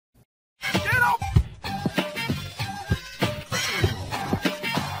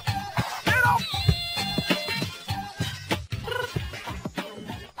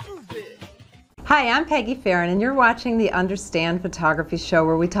Hi, I'm Peggy Farron, and you're watching the Understand Photography Show,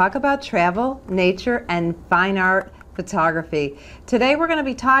 where we talk about travel, nature, and fine art photography. Today we're going to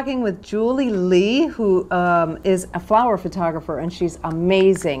be talking with Julie Lee, who is a flower photographer, and she's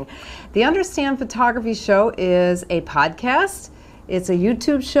amazing. The Understand Photography Show is a podcast, it's a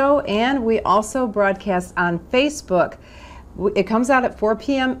YouTube show, and we also broadcast on Facebook. It comes out at 4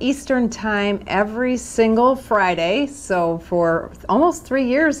 p.m. Eastern Time every single Friday, so for almost 3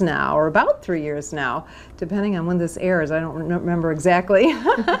 years now, or about 3 years now, depending on when this airs. I don't remember exactly.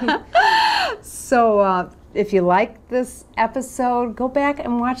 So if you like this episode, go back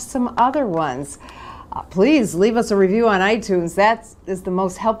and watch some other ones. Please leave us a review on iTunes. That is the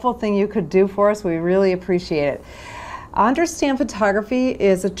most helpful thing you could do for us. We really appreciate it. Understand Photography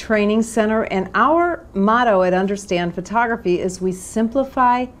is a training center, and our motto at Understand Photography is we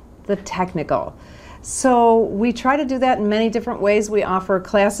simplify the technical. So we try to do that in many different ways. We offer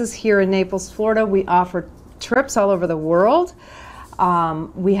classes here in Naples, Florida. We offer trips all over the world.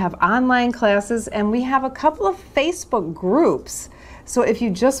 We have online classes, and we have a couple of Facebook groups. So if you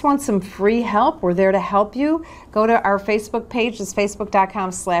just want some free help, we're there to help you. Go to our Facebook page. It's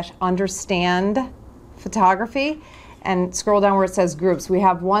facebook.com/understandphotography. And scroll down where it says groups. We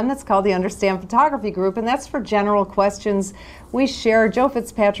have one that's called the Understand Photography Group, and that's for general questions. We share. Joe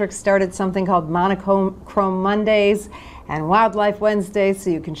Fitzpatrick started something called Monochrome Mondays and Wildlife Wednesdays, so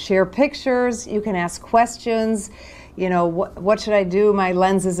you can share pictures, you can ask questions. You know, what should I do? My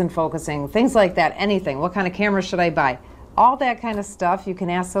lens isn't focusing. Things like that, anything. What kind of camera should I buy? All that kind of stuff. You can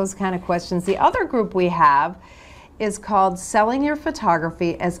ask those kind of questions. The other group we have is called Selling Your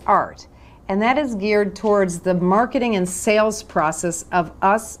Photography as Art. And that is geared towards the marketing and sales process of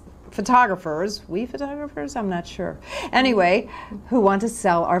us photographers, we photographers, I'm not sure, anyway, who want to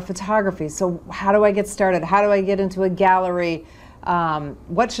sell our photography. So how do I get started? How do I get into a gallery?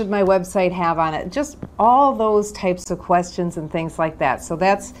 What should my website have on it? Just all those types of questions and things like that. So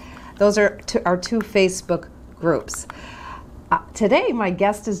those are our two Facebook groups. Today, my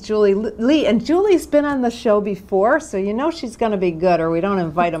guest is Julie Lee, and Julie's been on the show before, so you know she's going to be good, or we don't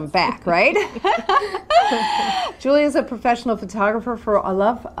invite them back, right? Julie is a professional photographer for a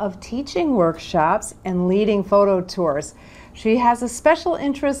love of teaching workshops and leading photo tours. She has a special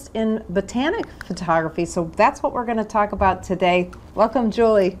interest in botanic photography, so that's what we're going to talk about today. Welcome,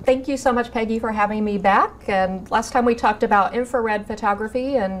 Julie. Thank you so much, Peggy, for having me back. And last time we talked about infrared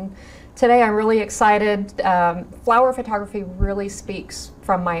photography, and today I'm really excited. Flower photography really speaks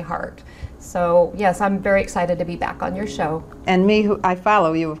from my heart. So yes, I'm very excited to be back on your show. And me, I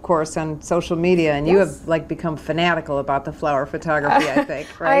follow you, of course, on social media, and yes. You have become fanatical about the flower photography, I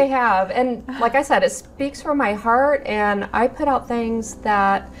think, right? I have, and like I said, it speaks from my heart, and I put out things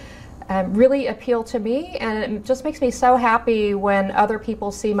that really appeal to me, and it just makes me so happy when other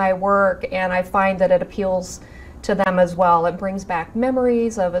people see my work and I find that it appeals to them as well. It brings back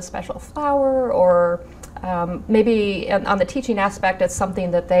memories of a special flower, or maybe on the teaching aspect, it's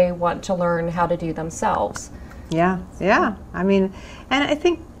something that they want to learn how to do themselves. Yeah. I mean, and I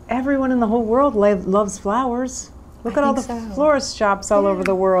think everyone in the whole world loves flowers. Look at all the florist shops all over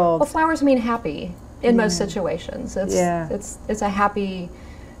the world. Well, flowers mean happy in most situations. It's a happy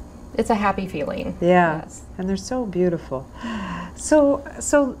feeling. Yeah. Yes. And they're so beautiful. So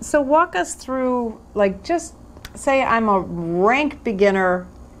walk us through, just say I'm a rank beginner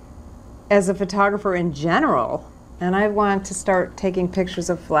as a photographer in general, and I want to start taking pictures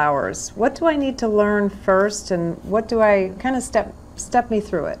of flowers. What do I need to learn first, and what do I kind of step me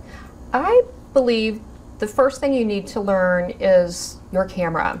through it? I believe the first thing you need to learn is your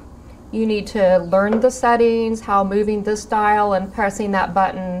camera. You need to learn the settings, how moving this dial and pressing that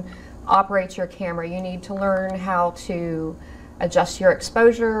button operates your camera. You need to learn how to adjust your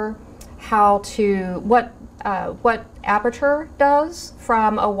exposure, what aperture does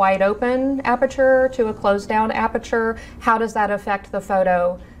from a wide open aperture to a closed down aperture. How does that affect the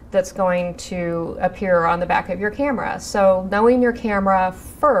photo that's going to appear on the back of your camera? So knowing your camera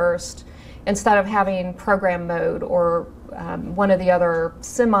first, instead of having program mode or one of the other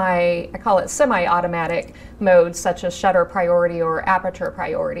I call it semi-automatic modes, such as shutter priority or aperture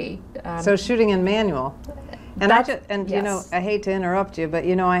priority. So shooting in manual. And yes. You know, I hate to interrupt you, but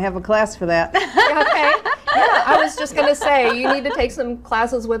you know, I have a class for that. Okay. Yeah, I was just going to say, you need to take some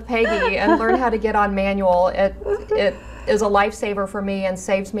classes with Peggy and learn how to get on manual. is a lifesaver for me and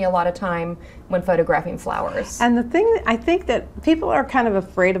saves me a lot of time when photographing flowers. And the thing, I think that people are kind of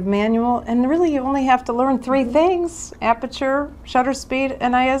afraid of manual, and really you only have to learn 3 things: aperture, shutter speed,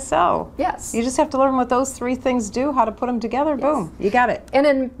 and ISO. Yes. You just have to learn what those 3 things do, how to put them together, boom, you got it. And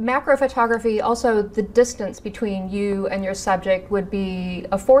in macro photography, also the distance between you and your subject would be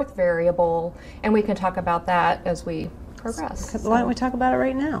a 4th variable, and we can talk about that as we progress. Why don't we talk about it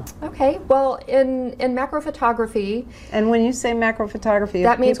right now? Okay, well, in macro photography, And when you say macro photography,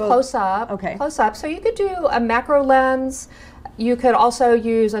 that means close up. Okay. Close up. So you could do a macro lens. You could also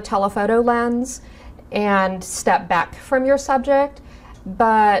use a telephoto lens and step back from your subject.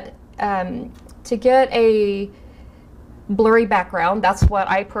 But to get a blurry background, that's what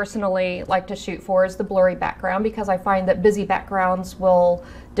I personally like to shoot for, is the blurry background, because I find that busy backgrounds will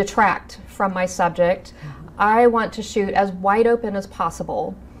detract from my subject. I want to shoot as wide open as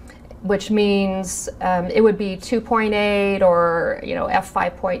possible, which means it would be 2.8 or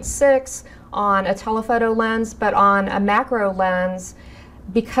f5.6 on a telephoto lens, but on a macro lens,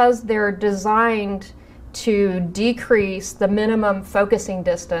 because they're designed to decrease the minimum focusing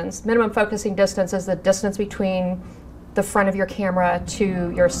distance. Minimum focusing distance is the distance between the front of your camera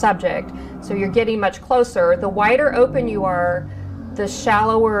to your subject. So you're getting much closer. The wider open you are, the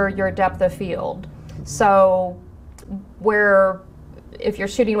shallower your depth of field. So where if you're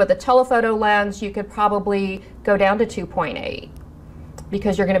shooting with a telephoto lens, you could probably go down to 2.8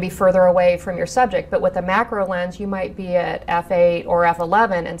 because you're going to be further away from your subject. But with a macro lens, you might be at f8 or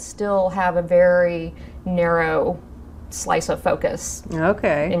f11 and still have a very narrow slice of focus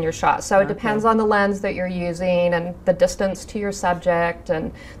in your shot. So it depends on the lens that you're using and the distance to your subject,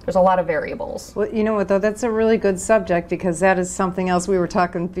 and there's a lot of variables. Well, you know what, though, that's a really good subject, because that is something else we were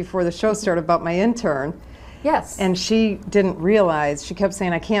talking before the show started about my intern. Yes. And she didn't realize, she kept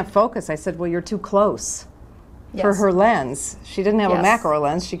saying, I can't focus. I said, well, you're too close for her lens. She didn't have a macro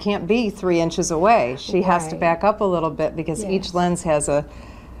lens. She can't be 3 inches away. She has to back up a little bit, because each lens has a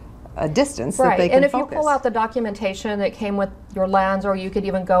distance that they can and if focus. you pull out the documentation that came with your lens, or you could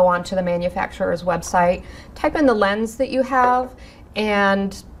even go onto the manufacturer's website, type in the lens that you have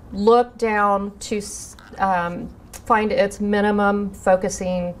and look down to find its minimum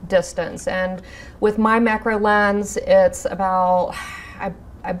focusing distance. And with my macro lens, it's about,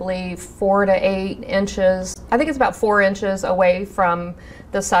 I believe, 4 to 8 inches. I think it's about 4 inches away from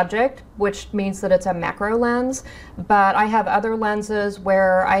the subject, which means that it's a macro lens. But I have other lenses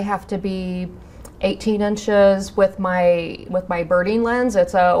where I have to be 18 inches with my birding lens.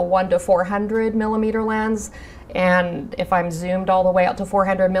 It's a 1 to 400 millimeter lens. And if I'm zoomed all the way out to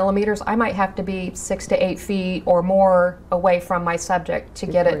 400 millimeters, I might have to be 6 to 8 feet or more away from my subject to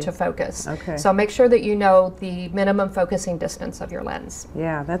get it to focus. Okay. So make sure that you know the minimum focusing distance of your lens.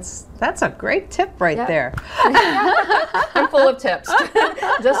 Yeah, that's a great tip right there. I'm full of tips.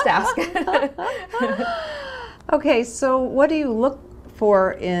 Just ask. Okay, so what do you look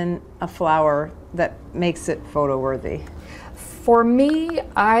for in a flower that makes it photo worthy? For me,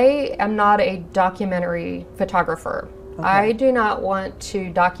 I am not a documentary photographer. Okay. I do not want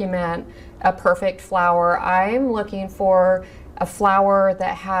to document a perfect flower. I'm looking for a flower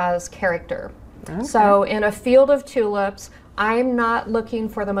that has character. Okay. So in a field of tulips, I'm not looking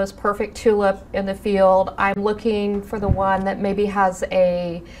for the most perfect tulip in the field. I'm looking for the one that maybe has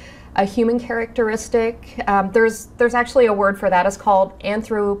a human characteristic. There's actually a word for that. It's called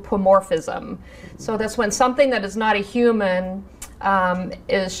anthropomorphism. So that's when something that is not a human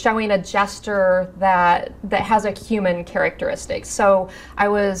is showing a gesture that has a human characteristic. So I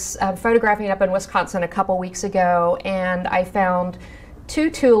was photographing up in Wisconsin a couple weeks ago, and I found 2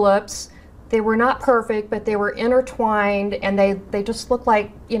 tulips. They were not perfect, but they were intertwined, and they just looked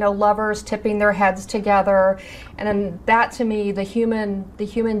like, lovers tipping their heads together. And then that, to me, the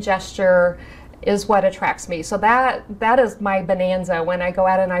human gesture is what attracts me. So that is my bonanza when I go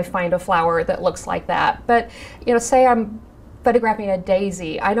out and I find a flower that looks like that. But say I'm photographing a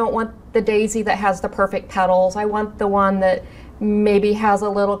daisy. I don't want the daisy that has the perfect petals. I want the one that maybe has a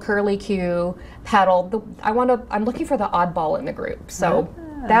little curly Q petal. I'm looking for the oddball in the group. So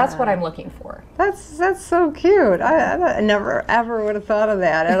that's what I'm looking for. That's so cute. I never ever would have thought of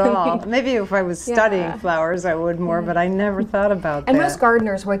that at all. Maybe if I was studying flowers, I would more, but I never thought about that. And most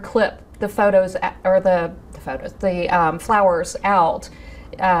gardeners would clip the photos or the flowers out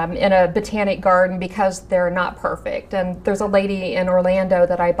in a botanic garden because they're not perfect. And there's a lady in Orlando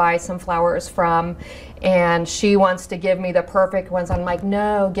that I buy some flowers from, and she wants to give me the perfect ones. I'm like,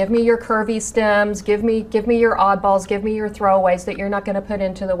 no, give me your curvy stems, give me your oddballs, give me your throwaways that you're not going to put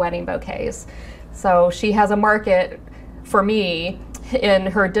into the wedding bouquets. So she has a market for me in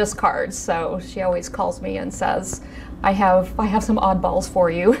her discards. So she always calls me and says, I have some oddballs for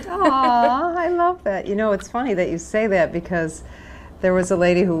you. Aw, I love that. You know, it's funny that you say that because there was a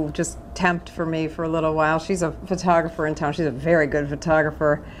lady who just temped for me for a little while. She's a photographer in town. She's a very good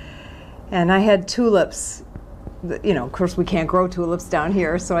photographer. And I had tulips. You know, of course, we can't grow tulips down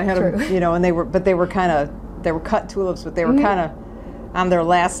here, so I had them, you know, and they were cut tulips, but they were kind of on their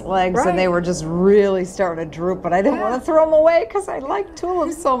last legs, and they were just really starting to droop, but I didn't want to throw them away because I like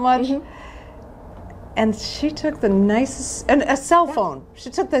tulips so much. And she took the nicest, and a cell phone. She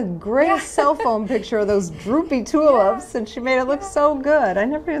took the greatest cell phone picture of those droopy tulips, and she made it look so good. I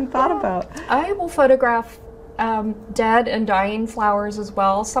never even thought about. I will photograph dead and dying flowers as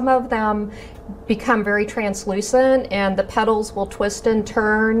well. Some of them become very translucent, and the petals will twist and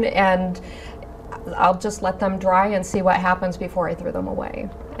turn, and I'll just let them dry and see what happens before I throw them away.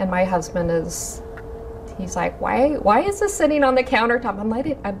 And my husband he's like, why is this sitting on the countertop? I'm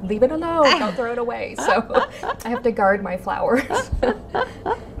leave it alone, don't throw it away. So I have to guard my flowers.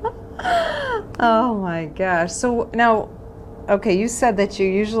 Oh my gosh. So now, okay, you said that you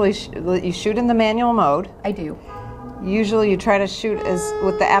usually you shoot in the manual mode. I do. Usually you try to shoot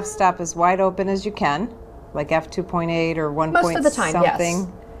with the f-stop as wide open as you can, like f2.8 or 1 Most point of the time,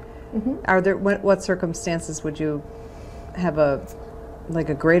 something. yes. Are there what circumstances would you have a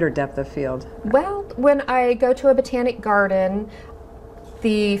greater depth of field? Well, when I go to a botanic garden,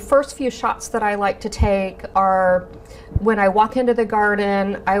 the first few shots that I like to take are when I walk into the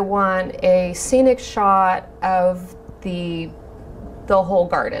garden. I want a scenic shot of the whole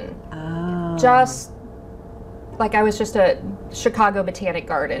garden. Oh. Just like I was just at Chicago Botanic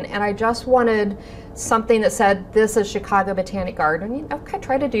Garden, and I just wanted something that said, this is Chicago Botanic Garden. You know, I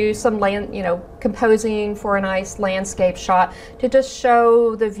try to do some composing for a nice landscape shot to just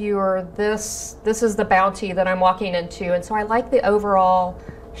show the viewer this is the bounty that I'm walking into. And so I like the overall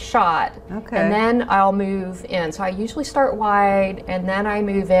shot. Okay. And then I'll move in. So I usually start wide, and then I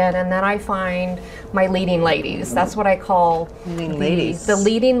move in, and then I find my leading ladies. That's what I call leading ladies. The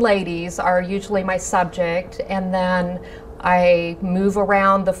leading ladies are usually my subject, and then I move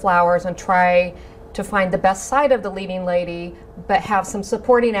around the flowers and try to find the best side of the leading lady, but have some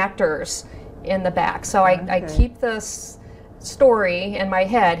supporting actors in the back. So I keep this story in my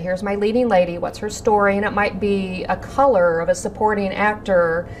head. Here's my leading lady, what's her story? And it might be a color of a supporting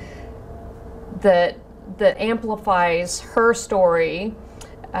actor that amplifies her story.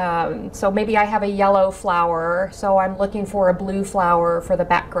 So maybe I have a yellow flower, so I'm looking for a blue flower for the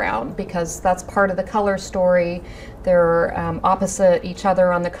background, because that's part of the color story. They're opposite each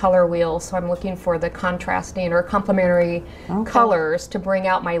other on the color wheel, so I'm looking for the contrasting or complementary colors to bring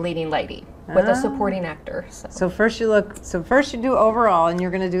out my leading lady with a supporting actor. So first you do overall, and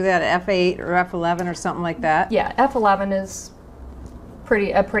you're going to do that at f8 or f11 or something like that. Yeah, f11 is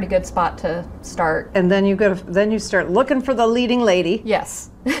a pretty good spot to start. And then you start looking for the leading lady.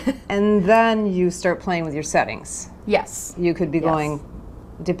 Yes. And then you start playing with your settings. Yes. You could be going,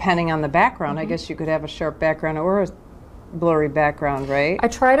 depending on the background, I guess you could have a sharp background or a blurry background, right? I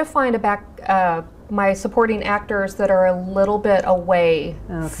try to find my supporting actors that are a little bit away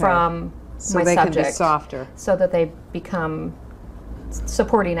from my they subject, can be softer, so that they become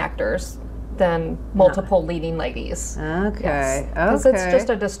supporting actors than multiple leading ladies. Okay. Because it's just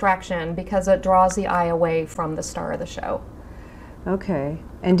a distraction, because it draws the eye away from the star of the show. Okay.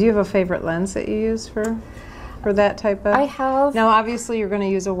 And do you have a favorite lens that you use for that type of? I have. Now, obviously, you're going to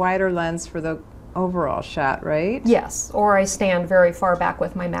use a wider lens for the overall shot, right? Yes. Or I stand very far back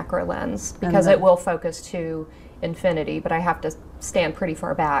with my macro lens, because it will focus to infinity, but I have to stand pretty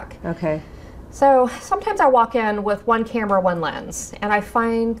far back. Okay. So sometimes I walk in with one camera, one lens, and I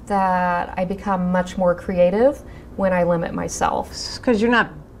find that I become much more creative when I limit myself. Because you're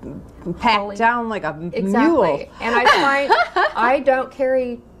not packed down like a mule. And I find I don't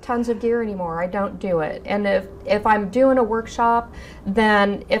carry tons of gear anymore. I don't do it. And if I'm doing a workshop,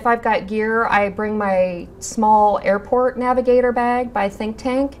 then if I've got gear, I bring my small airport navigator bag by Think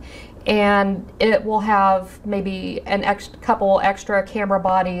Tank, and it will have maybe couple extra camera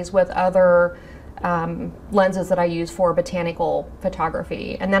bodies with other lenses that I use for botanical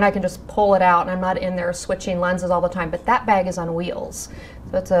photography. And then I can just pull it out, and I'm not in there switching lenses all the time. But that bag is on wheels.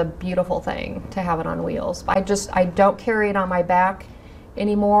 So it's a beautiful thing to have it on wheels. I don't carry it on my back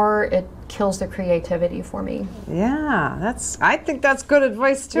anymore. It kills the creativity for me. Yeah, I think that's good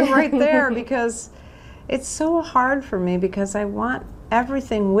advice too right there, because it's so hard for me, because I want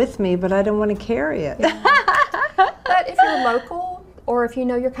everything with me, but I don't want to carry it. Yeah. But if you're local, or if you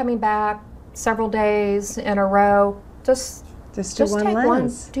know you're coming back several days in a row, just do one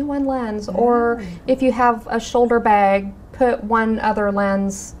lens. Do one lens. Yeah. Or if you have a shoulder bag, put one other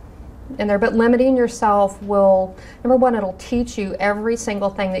lens in there, but limiting yourself will, number one, it'll teach you every single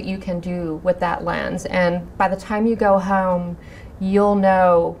thing that you can do with that lens. And by the time you go home, you'll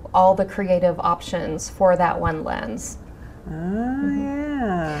know all the creative options for that one lens.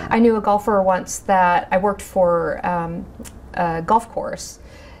 Yeah. I knew a golfer once that I worked for a golf course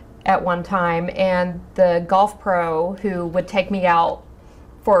at one time, and the golf pro who would take me out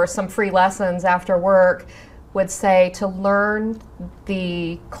for some free lessons after work would say, to learn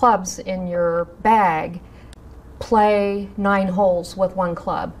the clubs in your bag, play 9 holes with one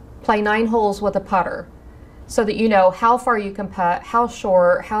club. Play 9 holes with a putter, so that you know how far you can putt, how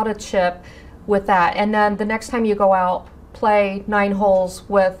short, how to chip with that. And then the next time you go out, play 9 holes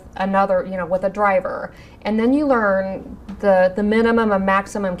with another, with a driver. And then you learn the minimum and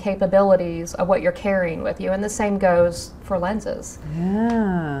maximum capabilities of what you're carrying with you. And the same goes for lenses.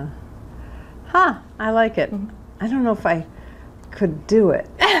 Yeah. Huh, I like it. I don't know if I could do it.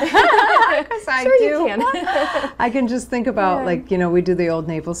 Because I Sure do. you can. I can just think about, we do the Old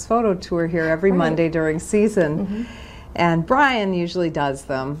Naples photo tour here every Monday during season. And Brian usually does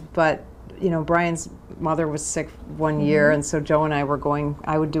them, but Brian's mother was sick one year, and so Joe and I were going.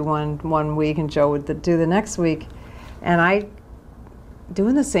 I would do one week, and Joe would do the next week. And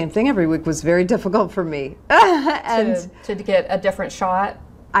doing the same thing every week was very difficult for me. And to get a different shot.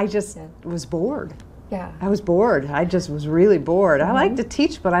 I just was bored. Yeah. I was bored. I just was really bored. I like to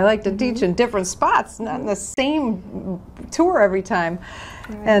teach, but I like to teach in different spots, not in the same tour every time.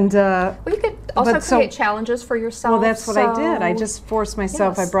 And well, you could also create challenges for yourself. Well, that's what I did. I just forced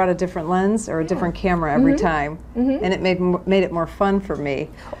myself. I brought a different lens or a different camera every time, and it made it more fun for me.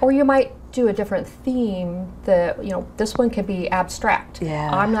 Or you might do a different theme. This one could be abstract.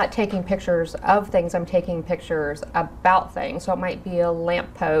 Yeah. I'm not taking pictures of things. I'm taking pictures about things. So it might be a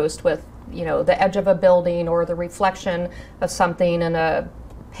lamppost with the edge of a building, or the reflection of something in a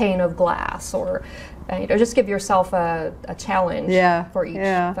pane of glass, or just give yourself a challenge for each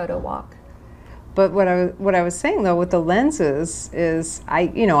photo walk. But what I was saying though with the lenses is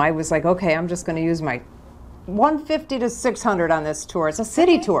I was like, okay, I'm just going to use my 150 to 600 on this tour. It's a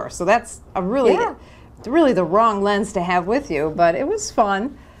city tour, so that's really the wrong lens to have with you, but it was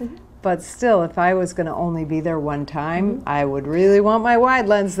fun. But still, if I was going to only be there one time, I would really want my wide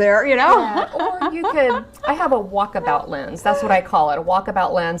lens there, Yeah. Or you could, I have a walkabout lens. That's what I call it, a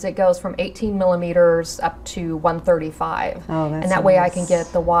walkabout lens. It goes from 18 millimeters up to 135. Oh, that's and that way I can get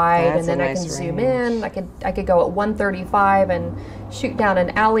the wide, and then I can range. zoom in. I could go at 135 and shoot down an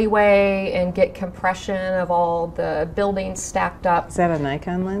alleyway and get compression of all the buildings stacked up. Is that a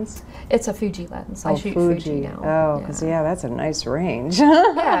Nikon lens? It's a Fuji lens. I shoot Fuji now. Oh, because that's a nice range.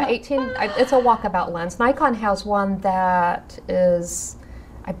 Yeah, 18. It's a walkabout lens. Nikon has one that is,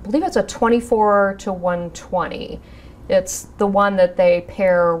 I believe it's a 24 to 120. It's the one that they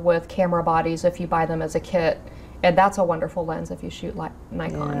pair with camera bodies if you buy them as a kit, and that's a wonderful lens if you shoot like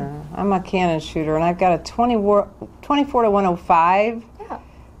Nikon. Yeah, I'm a Canon shooter, and I've got a 24 to 105. Yeah.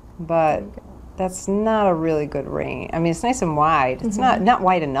 But that's not a really good range. I mean, it's nice and wide. It's not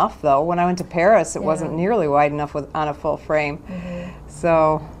wide enough though. When I went to Paris, it wasn't nearly wide enough on a full frame.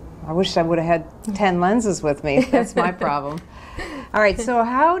 So I wish I would have had 10 lenses with me. That's my problem. All right, so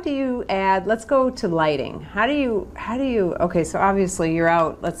how do you add, let's go to lighting. How do you, okay, so obviously you're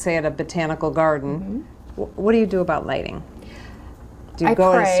out, let's say at a botanical garden. What do you do about lighting? Do you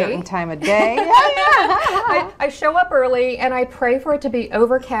go at a certain time of day? I show up early and I pray for it to be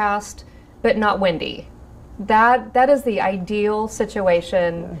overcast but not windy. That is the ideal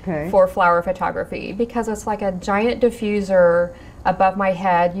situation for flower photography, because it's like a giant diffuser above my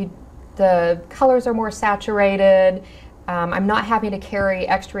head. The colors are more saturated. I'm not having to carry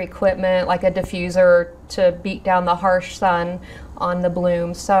extra equipment like a diffuser to beat down the harsh sun on the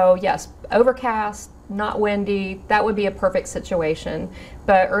bloom. So yes, overcast, not windy, that would be a perfect situation.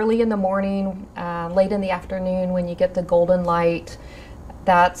 But early in the morning, late in the afternoon, when you get the golden light,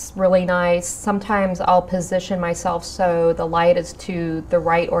 that's really nice. Sometimes I'll position myself so the light is to the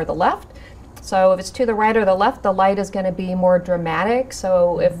right or the left. So if it's to the right or the left, the light is going to be more dramatic.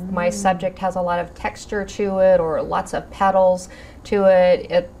 So if my subject has a lot of texture to it or lots of petals to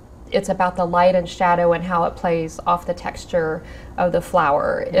it, it's about the light and shadow and how it plays off the texture of the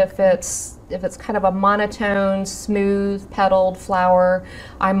flower. If it's kind of a monotone, smooth petaled flower,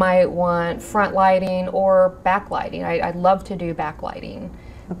 I might want front lighting or backlighting. I love to do backlighting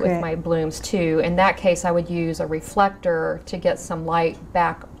with my blooms too. In that case, I would use a reflector to get some light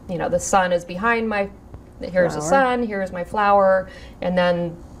back. The sun is behind my Here's the sun, here's my flower, and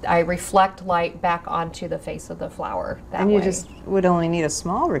then I reflect light back onto the face of the flower that And you way. just would only need a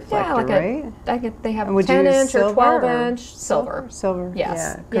small reflector, right? They have And would you 10 use inch or silver 12 or inch silver. Silver, Yes.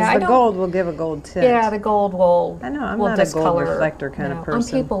 yeah. Yeah, Because I the don't- gold will give a gold tint. Yeah, the gold will. I know, I'm will not a gold discolor, reflector kind of On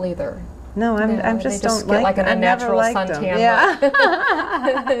person. people either. No, I'm They just just don't get like like an I never unnatural liked them. suntan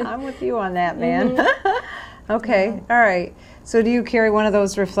Yeah. I'm with you on that, man. Okay, all right. So do you carry one of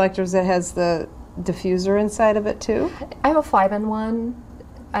those reflectors that has the diffuser inside of it too? I have a 5-in-1.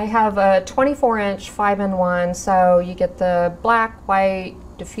 I have a 24-inch 5-in-1, so you get the black, white,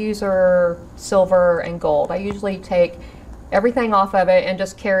 diffuser, silver, and gold. I usually take everything off of it and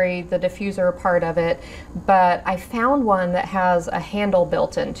just carry the diffuser part of it, but I found one that has a handle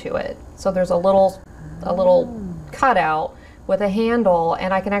built into it. So there's a little cutout with a handle,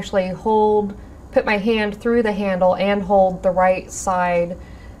 and I can actually put my hand through the handle and hold the right side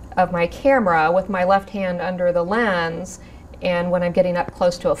of my camera with my left hand under the lens, and when I'm getting up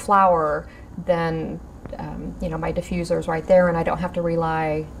close to a flower, then my diffuser's right there and I don't have to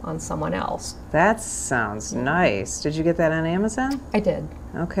rely on someone else. That sounds nice. Did you get that on Amazon? I did.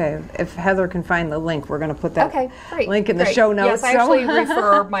 Okay. If Heather can find the link, we're going to put that Okay, great. link in the great. show notes. Yes, I actually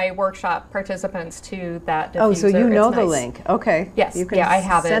refer my workshop participants to that diffuser. Oh, so you know It's the nice. link. Okay. Yes, You can yeah, I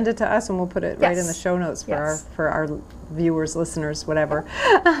have send it. it to us and we'll put it right in the Yes. show notes for Yes. our viewers, listeners, whatever,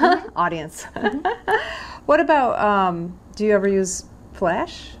 audience. What about, do you ever use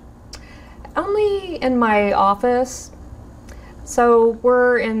flash? Only in my office. So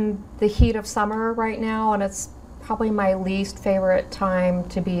we're in the heat of summer right now, and it's probably my least favorite time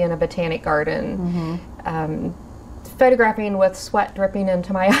to be in a botanic garden. Photographing with sweat dripping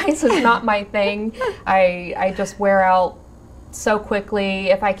into my eyes is not my thing. I just wear out so quickly.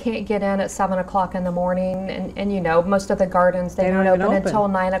 If I can't get in at 7 o'clock in the morning, and most of the gardens, they don't even open open. until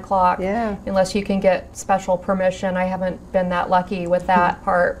 9 o'clock Yeah. unless you can get special permission. I haven't been that lucky with that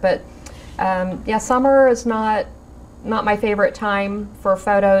part, but summer is not my favorite time for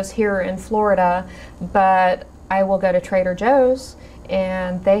photos here in Florida, but I will go to Trader Joe's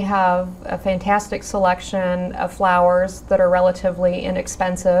and they have a fantastic selection of flowers that are relatively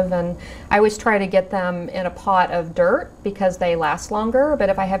inexpensive, and I always try to get them in a pot of dirt because they last longer, but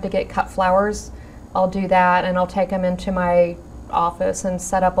if I have to get cut flowers, I'll do that, and I'll take them into my office and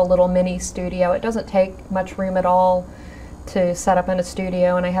set up a little mini studio. It doesn't take much room at all to set up in a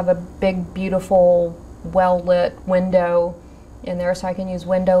studio, and I have a big, beautiful, well-lit window in there so I can use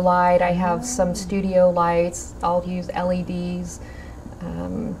window light. I have some studio lights. I'll use LEDs.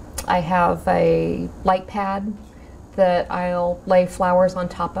 I have a light pad that I'll lay flowers on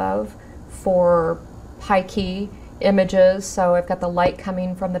top of for high-key images. So I've got the light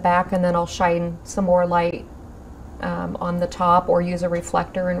coming from the back, and then I'll shine some more light on the top, or use a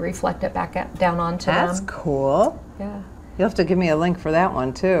reflector and reflect it back down onto That's them. cool. Yeah. You'll have to give me a link for that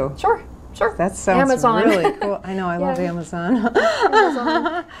one too. Sure. That sounds Amazon. really cool. I know, I love Yeah.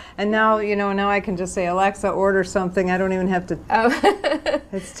 Amazon. And now, now I can just say, Alexa, order something. I don't even have to. Oh.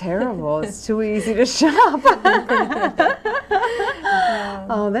 It's terrible. It's too easy to shop.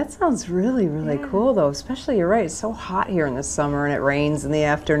 Oh, that sounds really, really cool, though. Especially, you're right, it's so hot here in the summer and it rains in the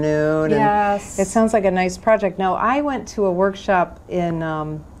afternoon. Yes. And it sounds like a nice project. Now, I went to a workshop in,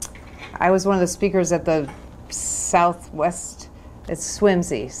 I was one of the speakers at the Southwest, it's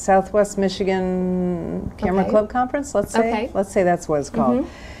SWMSI, Southwest Michigan Camera Okay. Club Conference, let's say. Okay. Let's say that's what it's called.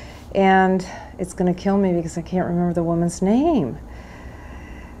 And it's going to kill me because I can't remember the woman's name.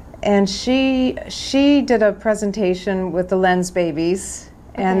 And she did a presentation with the Lens Babies,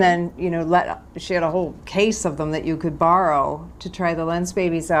 and then she had a whole case of them that you could borrow to try the Lens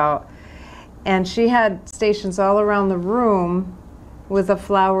Babies out. And she had stations all around the room with a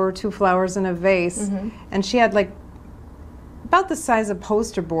flower, 2 flowers in a vase, and she had like about the size of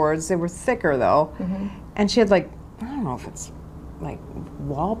poster boards. They were thicker though, and she had I don't know if it's like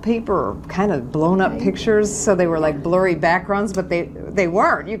wallpaper or kind of blown up pictures, so they were like blurry backgrounds, but they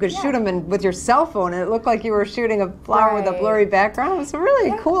weren't. You could shoot them with your cell phone and it looked like you were shooting a flower with a blurry background. It was a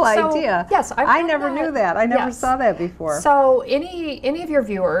really cool idea. Yes, I never knew that. I never saw that before. So any of your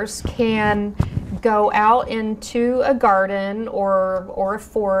viewers can go out into a garden or a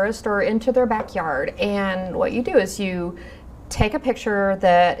forest or into their backyard, and what you do is you take a picture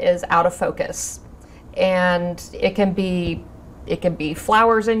that is out of focus, and it can be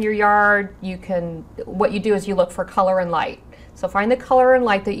flowers in your yard. What you do is you look for color and light. So find the color and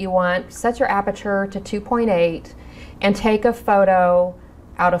light that you want, set your aperture to 2.8, and take a photo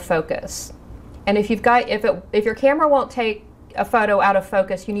out of focus. And if your camera won't take a photo out of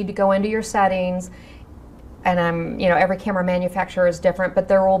focus, you need to go into your settings, and every camera manufacturer is different, but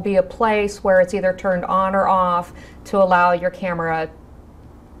there will be a place where it's either turned on or off to allow your camera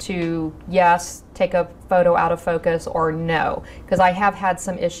to, yes, take a photo out of focus, or no. Because I have had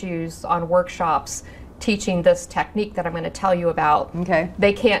some issues on workshops teaching this technique that I'm going to tell you about. Okay.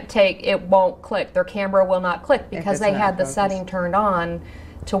 They can't it won't click. Their camera will not click because they had the setting turned on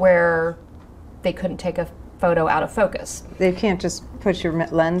to where they couldn't take a photo out of focus. They can't just put your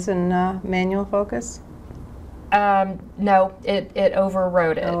lens in manual focus? No, it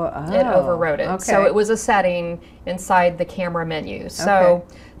overrode it. It overrode it. Okay. So it was a setting inside the camera menu.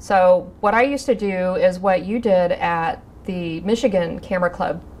 So what I used to do is what you did at the Michigan Camera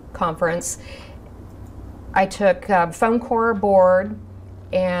Club conference. I took foam core board,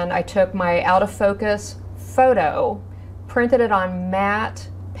 and I took my out of focus photo, printed it on matte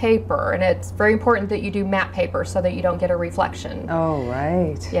paper, and it's very important that you do matte paper so that you don't get a reflection. Oh,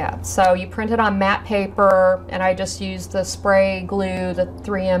 right. Yeah, so you print it on matte paper, and I just used the spray glue. The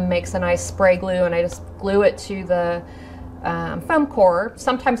 3M makes a nice spray glue, and I just glue it to the foam core.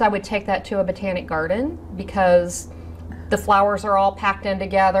 Sometimes I would take that to a botanic garden because the flowers are all packed in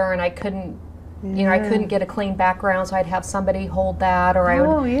together, and I couldn't I couldn't get a clean background, so I'd have somebody hold that, or I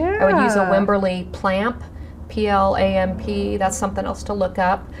would use a Wimberley Plamp, PLAMP. That's something else to look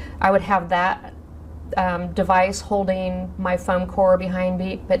up. I would have that device holding my foam core behind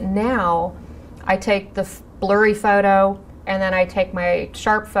me. But now I take the blurry photo, and then I take my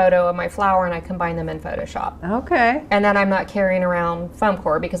sharp photo of my flower, and I combine them in Photoshop. Okay. And then I'm not carrying around foam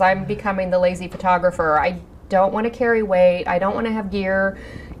core because I'm becoming the lazy photographer. I don't want to carry weight. I don't want to have gear,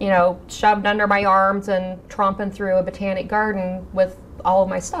 shoved under my arms and tromping through a botanic garden with all of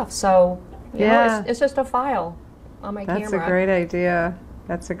my stuff. So, it's just a file on my camera. That's a great idea.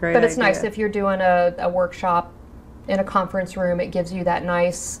 That's a great idea. But it's nice if you're doing a workshop in a conference room. It gives you that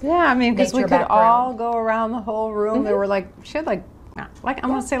nice because we could background. all go around the whole room. There were she had I'm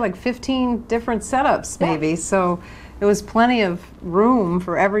going to say 15 different setups maybe. So it was plenty of room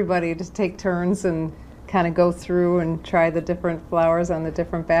for everybody to take turns and kind of go through and try the different flowers on the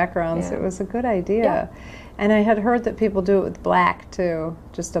different backgrounds. Yeah. It was a good idea. And I had heard that people do it with black too,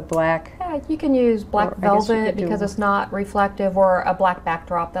 just a black. Yeah, you can use black velvet because it's not reflective, or a black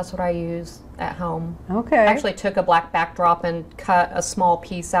backdrop. That's what I use at home. Okay. I actually took a black backdrop and cut a small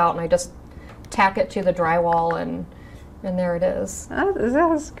piece out, and I just tack it to the drywall, and there it is. That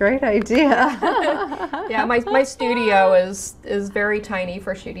was a great idea. Yeah, my studio is very tiny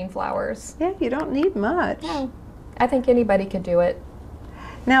for shooting flowers. Yeah, you don't need much. No, I think anybody could do it.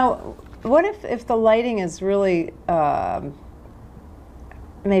 Now, what if the lighting is really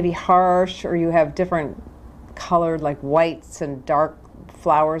maybe harsh, or you have different colored, like whites and dark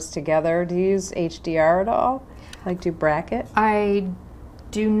flowers together? Do you use HDR at all? Do you bracket? I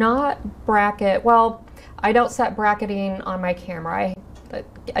do not bracket. Well, I don't set bracketing on my camera.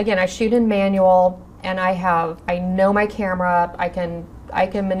 I shoot in manual, and I know my camera. I can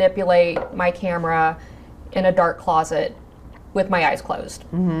manipulate my camera in a dark closet with my eyes closed.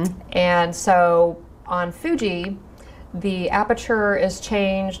 And so on Fuji, the aperture is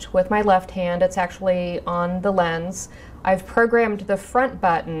changed with my left hand. It's actually on the lens. I've programmed the front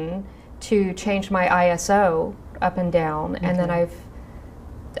button to change my ISO up and down, and then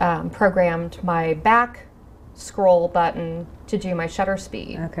I've programmed my back scroll button to do my shutter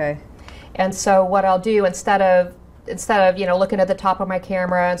speed. Okay. And so what I'll do, instead of looking at the top of my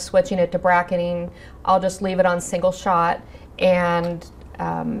camera and switching it to bracketing, I'll just leave it on single shot, and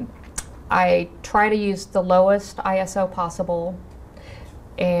I try to use the lowest ISO possible,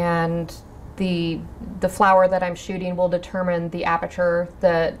 and the flower that I'm shooting will determine the aperture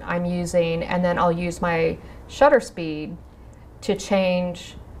that I'm using, and then I'll use my shutter speed to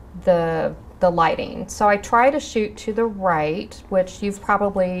change the lighting. So I try to shoot to the right, which you've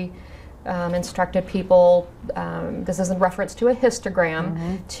probably instructed people, this is in reference to a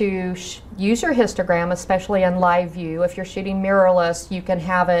histogram, to use your histogram, especially in live view. If you're shooting mirrorless, you can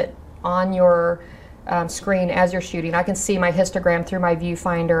have it on your screen as you're shooting. I can see my histogram through my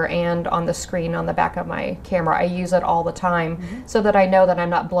viewfinder and on the screen on the back of my camera. I use it all the time so that I know that I'm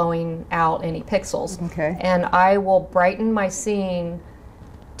not blowing out any pixels. Okay. And I will brighten my scene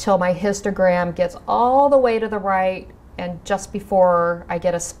till my histogram gets all the way to the right and just before I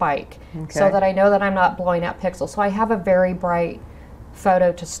get a spike, so that I know that I'm not blowing out pixels. So I have a very bright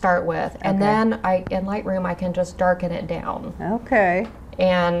photo to start with, and then in Lightroom I can just darken it down. Okay.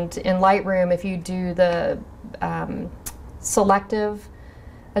 And in Lightroom, if you do the selective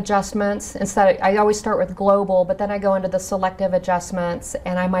adjustments, I always start with global, but then I go into the selective adjustments,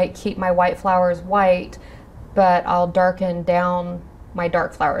 and I might keep my white flowers white, but I'll darken down my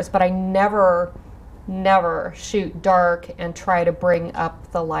dark flowers. But I never never shoot dark and try to bring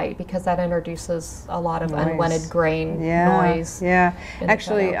up the light, because that introduces a lot of unwanted grain noise. Yeah, in the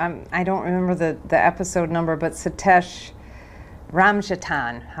actually, photo. I don't remember the episode number, but Satish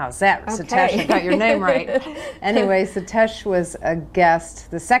Ramjatan, how's that? Okay. Satish, I got your name right. Anyway, Satish was a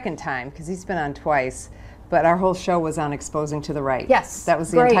guest the second time, because he's been on twice, but our whole show was on exposing to the right. Yes, That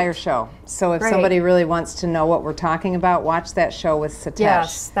was the great. entire show. So if Great. somebody really wants to know what we're talking about, watch that show with Satish.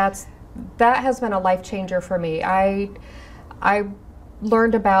 Yes, that has been a life changer for me. I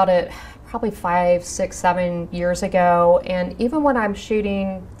learned about it probably 5, 6, 7 years ago, and even when I'm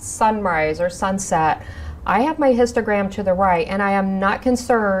shooting sunrise or sunset, I have my histogram to the right, and I am not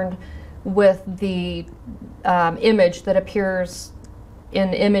concerned with the image that appears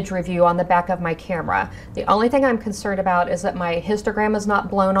in image review on the back of my camera. The only thing I'm concerned about is that my histogram is not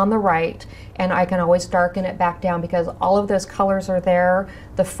blown on the right, and I can always darken it back down because all of those colors are there.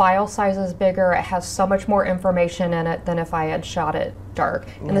 The file size is bigger. It has so much more information in it than if I had shot it dark.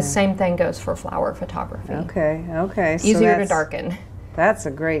 And the same thing goes for flower photography. Okay. So Easier to that's- darken. That's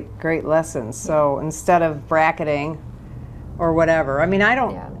a great lesson. So instead of bracketing or whatever, I mean, I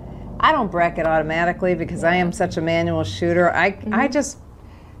don't bracket automatically because I am such a manual shooter. I just,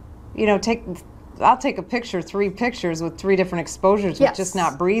 I'll take a picture, 3 pictures with 3 different exposures with just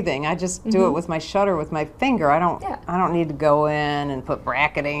not breathing. I just do it with my shutter with my finger. I don't need to go in and put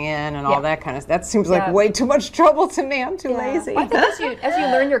bracketing in and all that kind of stuff. That seems like way too much trouble to me. I'm too lazy. I think as you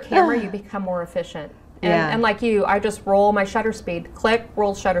learn your camera, you become more efficient. And like you, I just roll my shutter speed, click,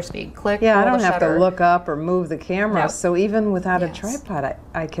 roll shutter speed, click, Yeah, roll I don't the have shutter. to look up or move the camera. Nope. So even without a tripod,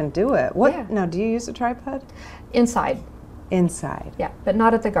 I can do it. Now, do you use a tripod? Inside, Inside. yeah, but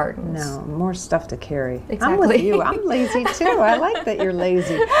not at the gardens. No, more stuff to carry. I'm Exactly. with you. I'm lazy too. I like that you're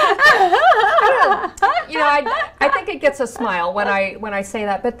lazy. I think it gets a smile when I say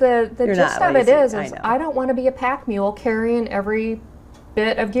that. But the You're gist not of it lazy, I is know. I don't want to be a pack mule carrying every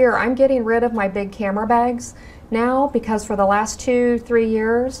bit of gear. I'm getting rid of my big camera bags now because for the last 2-3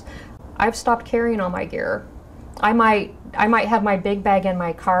 years, I've stopped carrying all my gear. I might have my big bag in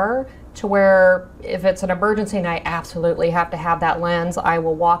my car to where if it's an emergency and I absolutely have to have that lens, I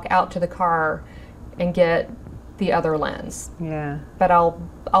will walk out to the car and get the other lens. Yeah. But I'll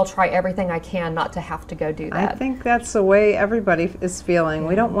try everything I can not to have to go do that. I think that's the way everybody is feeling.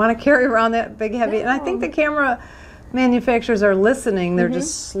 We don't want to carry around that big heavy. And I think the camera manufacturers are listening. They're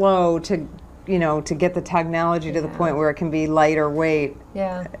just slow to get the technology to the point where it can be lighter weight.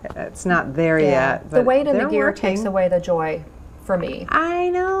 Yeah. It's not there yet. The but weight in the they're gear takes working. away the joy for me. I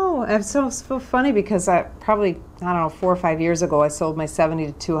know. It's so funny because I don't know, 4 or 5 years ago, I sold my 70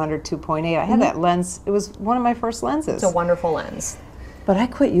 to 200 2.8. I had that lens. It was one of my first lenses. It's a wonderful lens. But I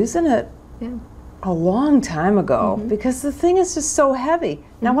quit using it a long time ago because the thing is just so heavy.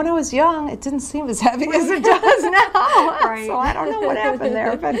 Now, when I was young, it didn't seem as heavy as it does now. Right. So I don't know what happened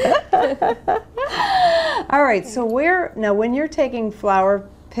there. But all right. So when you're taking flower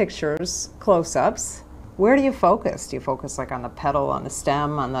pictures, close-ups, where do you focus? Do you focus like on the petal, on the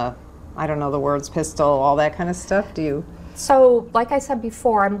stem, on the, I don't know, the words pistil, all that kind of stuff? Do you? So, like I said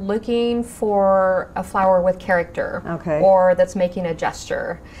before, I'm looking for a flower with character, or that's making a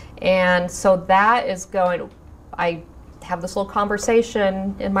gesture. And so that is I have this little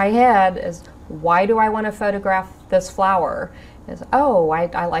conversation in my head is, why do I want to photograph this flower? Is,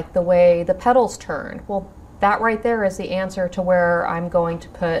 I like the way the petals turn. Well, that right there is the answer to where I'm going to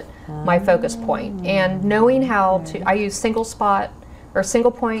put my focus point. And knowing how to, I use single spot or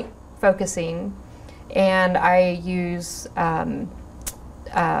single point focusing, and I use spot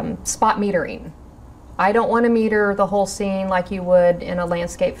metering. I don't want to meter the whole scene like you would in a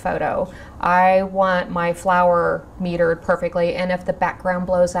landscape photo. I want my flower metered perfectly, and if the background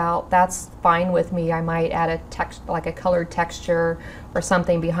blows out, that's fine with me. I might add a text, like a colored texture or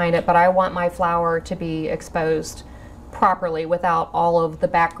something behind it, but I want my flower to be exposed properly without all of the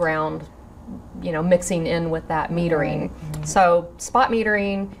background, mixing in with that metering. So spot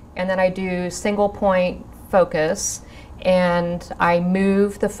metering, and then I do single point focus, and I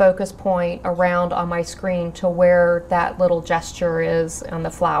move the focus point around on my screen to where that little gesture is on the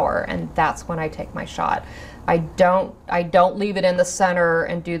flower, and that's when I take my shot. I don't leave it in the center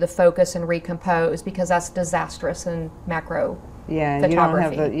and do the focus and recompose, because that's disastrous in macro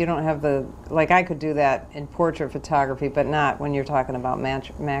photography. you don't have the like I could do that in portrait photography, but not when you're talking about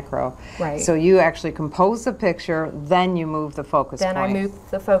macro. Right. So you actually compose the picture, then you move the focus point. Then I move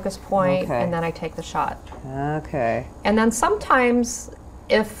the focus point, and then I take the shot. Okay. And then sometimes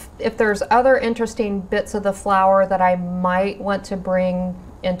if there's other interesting bits of the flower that I might want to bring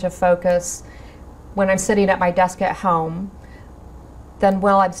into focus when I'm sitting at my desk at home, then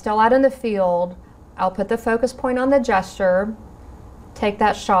while I'm still out in the field, I'll put the focus point on the gesture, take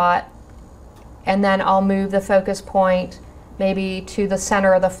that shot, and then I'll move the focus point maybe to the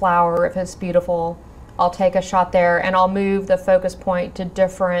center of the flower if it's beautiful. I'll take a shot there, and I'll move the focus point to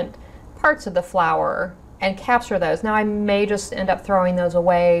different parts of the flower and capture those. Now I may just end up throwing those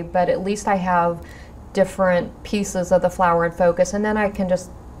away, but at least I have different pieces of the flower in focus, and then I can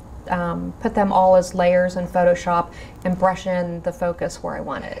just put them all as layers in Photoshop and brush in the focus where I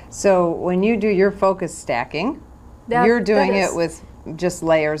want it. So when you do your focus stacking, you're doing it with just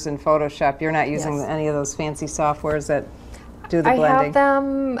layers in Photoshop. You're not using any of those fancy softwares that do the blending. I have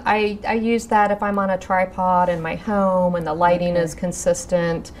them. I use that if I'm on a tripod in my home and the lighting is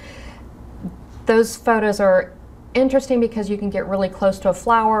consistent. Those photos are interesting because you can get really close to a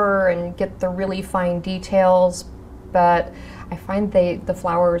flower and get the really fine details, but I find the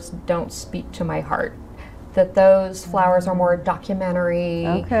flowers don't speak to my heart. That those flowers are more documentary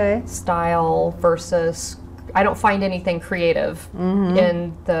style versus, I don't find anything creative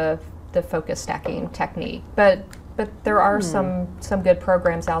in the focus stacking technique. But there are some good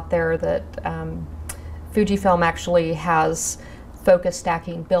programs out there that Fujifilm actually has focus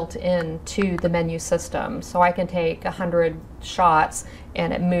stacking built into the menu system. So I can take 100 shots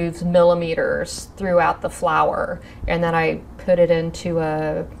and it moves millimeters throughout the flower. And then I put it into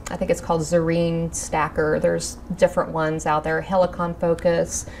I think it's called Zarine Stacker. There's different ones out there. Helicon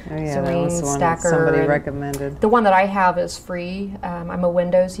Focus, Zarine Stacker. Somebody recommended. The one that I have is free. I'm a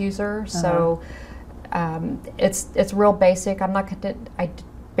Windows user, so it's real basic. I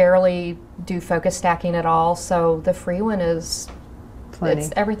barely do focus stacking at all, so the free one is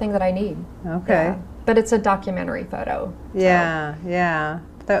it's everything that I need. Okay. Yeah. But it's a documentary photo. Yeah, yeah.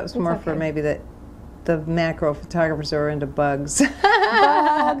 That was more for maybe the macro photographers who are into bugs.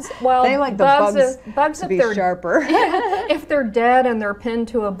 Bugs. Well, they like bugs to be sharper. If they're dead and they're pinned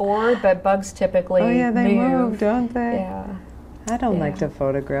to a board, but bugs typically they move, don't they? Yeah. I don't like to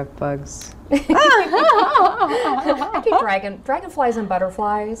photograph bugs. I do dragonflies and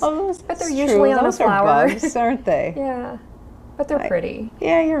butterflies, but they're usually on a flower. Are bugs, aren't they? Yeah. But they're pretty.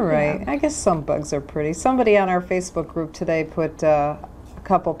 Yeah, you're right. Yeah. I guess some bugs are pretty. Somebody on our Facebook group today put a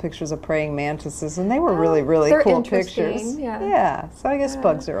couple pictures of praying mantises, and they were really cool pictures. Yeah, so I guess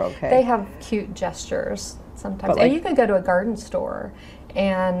bugs are okay. They have cute gestures sometimes. And you can go to a garden store,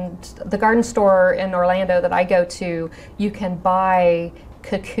 and the garden store in Orlando that I go to, you can buy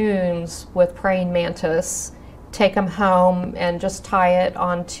cocoons with praying mantis, take them home and just tie it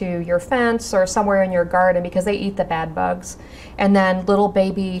onto your fence or somewhere in your garden because they eat the bad bugs. And then little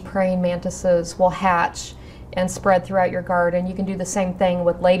baby praying mantises will hatch and spread throughout your garden. You can do the same thing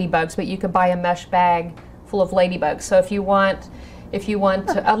with ladybugs, but you could buy a mesh bag full of ladybugs. So if you want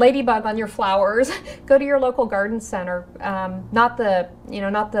a ladybug on your flowers, go to your local garden center. Not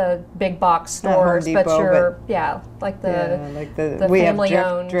the big box stores, Depot, but the we family have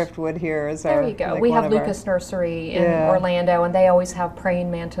owned. Driftwood here is there our. You go. Like we have Lucas Nursery in Orlando, and they always have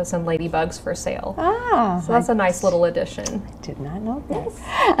praying mantis and ladybugs for sale. So that's a nice little addition. I did not know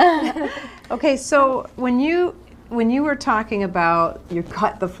that. Okay, so when you were talking about you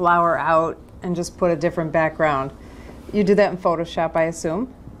cut the flower out and just put a different background. You do that in Photoshop, I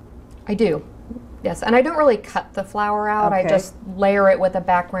assume? I do, yes. And I don't really cut the flower out. I just layer it with a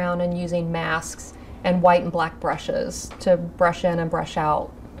background and using masks and white and black brushes to brush in and brush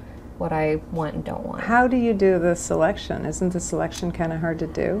out what I want and don't want. How do you do the selection? Isn't the selection kind of hard to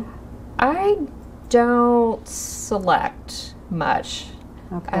do? I don't select much.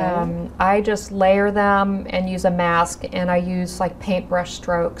 Okay. I just layer them and use a mask, and I use like paintbrush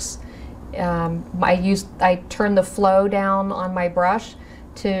strokes. I turn the flow down on my brush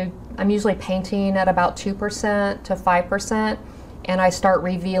I'm usually painting at about 2% to 5%, and I start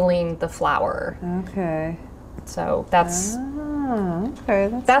revealing the flower. Okay. So that's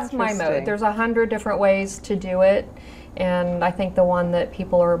my mode. There's 100 different ways to do it, and I think the one that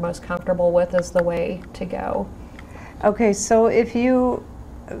people are most comfortable with is the way to go. Okay, so if you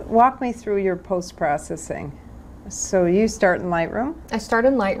walk me through your post-processing. So you start in Lightroom? I start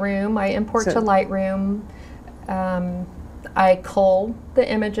in Lightroom. I import to Lightroom. I cull the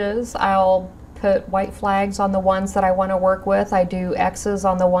images. I'll put white flags on the ones that I want to work with. I do X's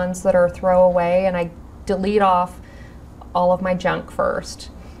on the ones that are throwaway, and I delete off all of my junk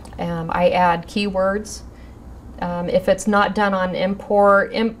first. I add keywords. If it's not done on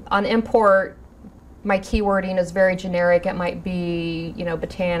import, my keywording is very generic. It might be,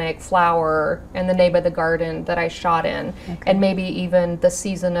 botanic, flower, and the name of the garden that I shot in, and maybe even the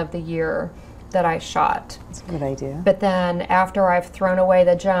season of the year that I shot. That's a good idea. But then after I've thrown away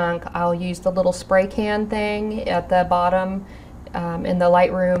the junk, I'll use the little spray can thing at the bottom in the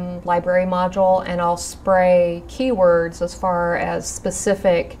Lightroom library module, and I'll spray keywords as far as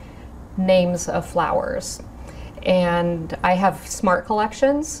specific names of flowers. And I have smart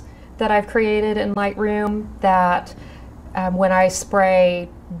collections that I've created in Lightroom that when I spray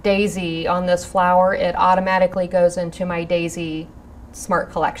daisy on this flower, it automatically goes into my daisy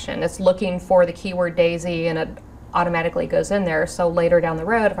smart collection. It's looking for the keyword daisy and it automatically goes in there. So later down the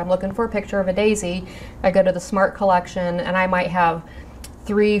road, if I'm looking for a picture of a daisy, I go to the smart collection and I might have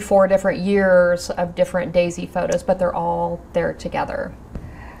 3-4 different years of different daisy photos, but they're all there together.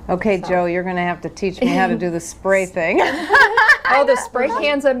 Okay, so. Joe, you're going to have to teach me how to do the spray thing. Oh, the spray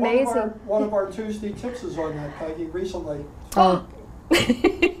can's amazing. One of our Tuesday tips is on that, Peggy, recently. Oh.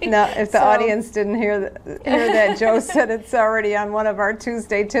 No, if the audience didn't hear that, Joe said it's already on one of our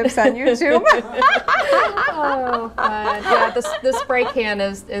Tuesday tips on YouTube. Oh, fun. Yeah, the spray can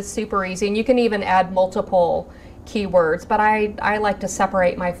is super easy, and you can even add multiple keywords, but I like to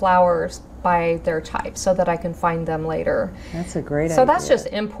separate my flowers by their type so that I can find them later. That's a great idea. So that's just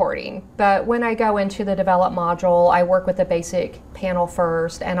importing. But when I go into the develop module, I work with the basic panel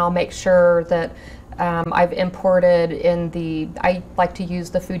first, and I'll make sure that I've imported in I like to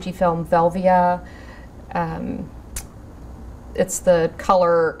use the Fujifilm Velvia. It's the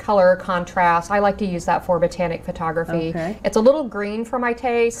color contrast. I like to use that for botanic photography. Okay. It's a little green for my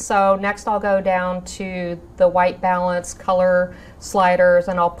taste, so next I'll go down to the white balance color sliders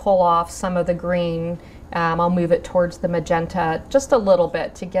and I'll pull off some of the green. I'll move it towards the magenta just a little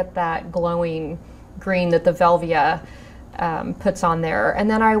bit to get that glowing green that the Velvia puts on there. And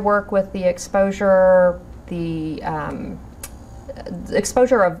then I work with the exposure,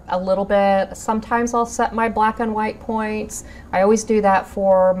 exposure of a little bit. Sometimes I'll set my black and white points. I always do that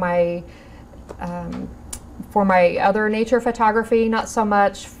for my other nature photography, not so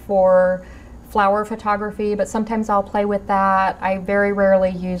much for flower photography, but sometimes I'll play with that. I very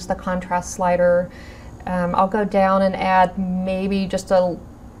rarely use the contrast slider. I'll go down and add maybe just a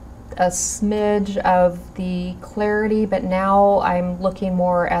smidge of the clarity, but now I'm looking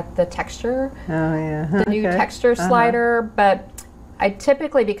more at the texture. Oh yeah. The new texture slider, but I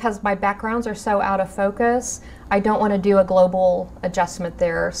typically, because my backgrounds are so out of focus, I don't want to do a global adjustment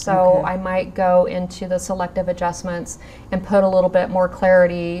there. So I might go into the selective adjustments and put a little bit more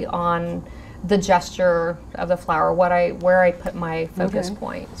clarity on the gesture of the flower, where I put my focus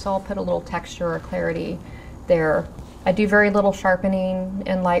point. So I'll put a little texture or clarity there. I do very little sharpening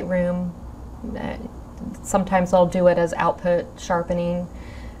in Lightroom. Sometimes I'll do it as output sharpening,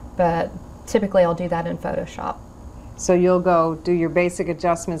 but typically I'll do that in Photoshop. So you'll go do your basic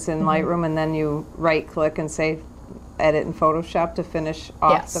adjustments in Lightroom and then you right click and say edit in Photoshop to finish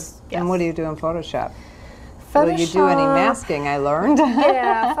off And what do you do in Photoshop? Will you do any masking, I learned?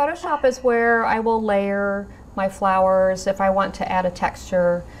 Yeah, Photoshop is where I will layer my flowers. If I want to add a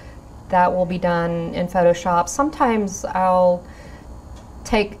texture, that will be done in Photoshop. Sometimes I'll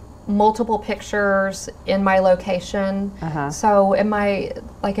take multiple pictures in my location. So in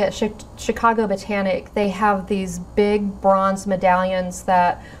like at Chicago Botanic, they have these big bronze medallions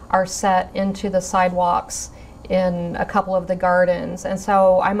that are set into the sidewalks in a couple of the gardens. And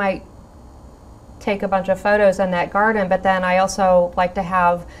so I might take a bunch of photos in that garden, but then I also like to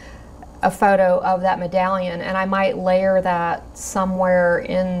have a photo of that medallion, and I might layer that somewhere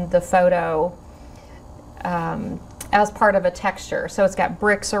in the photo as part of a texture. So it's got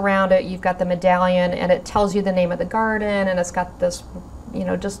bricks around it, you've got the medallion, and it tells you the name of the garden, and it's got this,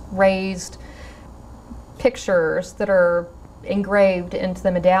 just raised pictures that are engraved into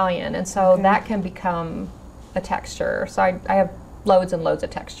the medallion, and so that can become a texture. So I have loads and loads of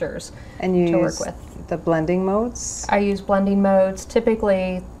textures to work with. The blending modes? I use blending modes,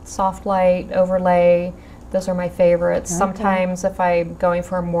 typically soft light, overlay. Those are my favorites. Sometimes if I'm going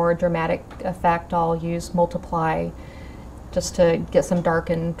for a more dramatic effect, I'll use multiply just to get some dark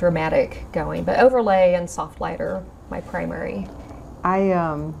and dramatic going. But overlay and soft light are my primary.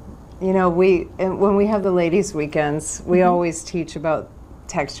 When we have the ladies' weekends, we always teach about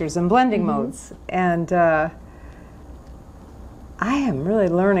textures and blending modes. And I am really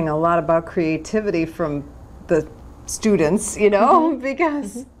learning a lot about creativity from the students,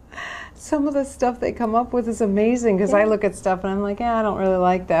 because some of the stuff they come up with is amazing, because I look at stuff and I'm like, I don't really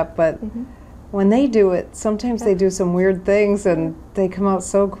like that, but when they do it, sometimes they do some weird things and they come out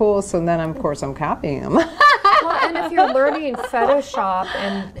so cool, so then of course I'm copying them. Well, and if you're learning Photoshop,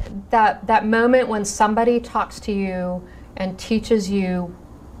 and that moment when somebody talks to you and teaches you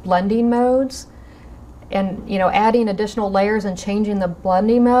blending modes, and adding additional layers and changing the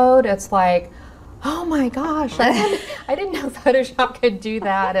blending mode, it's like, oh my gosh, I didn't know Photoshop could do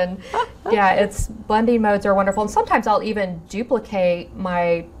that. And Yeah, it's blending modes are wonderful, and sometimes I'll even duplicate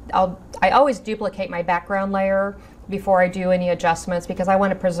my. I always duplicate my background layer before I do any adjustments because I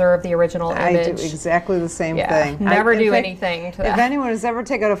want to preserve the original image. I do exactly the same Yeah, thing. never in do fact, anything to that. If anyone has ever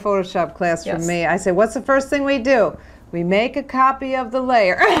taken a Photoshop class from Yes. me, I say, what's the first thing we do? We make a copy of the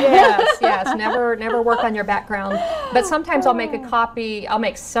layer. Yes, never work on your background. But sometimes I'll make a copy, I'll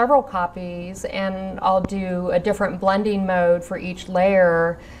make several copies, and I'll do a different blending mode for each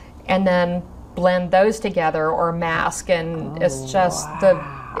layer, and then blend those together or mask, and it's just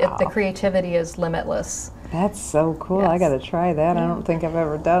the creativity is limitless. That's so cool. I Yes. got to try that. I don't think I've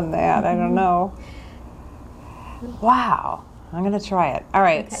ever done that. I don't know. Wow. I'm going to try it. All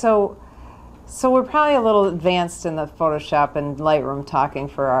right. Okay. So we're probably a little advanced in the Photoshop and Lightroom talking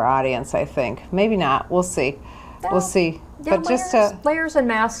for our audience, I think. Maybe not. We'll see. We'll see. Yeah, But just to layers and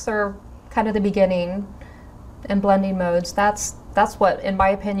masks are kind of the beginning, and blending modes. That's what, in my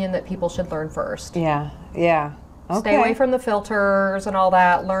opinion, that people should learn first. yeah. Okay. Stay away from the filters and all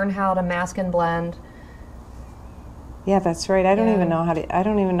that. Learn how to mask and blend. Yeah, that's right. I don't Yeah. even know how to. I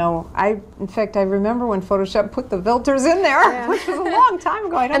don't even know. In fact, I remember when Photoshop put the filters in there, Yeah. which was a long time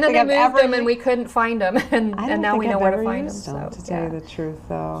ago. I don't And then think they I've moved ever. them, and we couldn't find them, and I don't now think we know I've where to ever find them. used So to tell yeah. you the truth,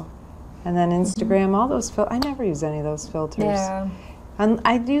 though. And then Instagram, all those I never use any of those filters. Yeah. And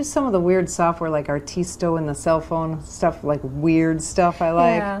I use some of the weird software like Artisto and the cell phone stuff, like weird stuff I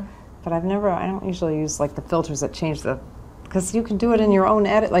like. Yeah. But I don't usually use like the filters that change because you can do it in your own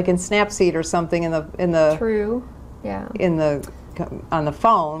edit, like in Snapseed or something in the True. Yeah. on the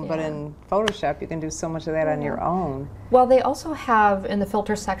phone, but Yeah. in Photoshop you can do so much of that on your own. Well, they also have in the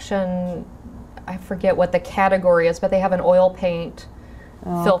filter section, I forget what the category is, but they have an oil paint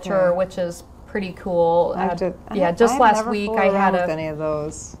filter, okay. which is pretty cool. I've Just last never week fooled I around had with any of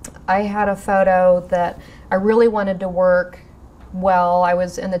those. I had a photo that I really wanted to work well. I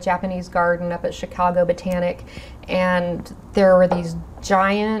was in the Japanese garden up at Chicago Botanic, and there were these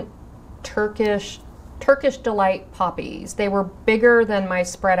giant Turkish delight poppies. They were bigger than my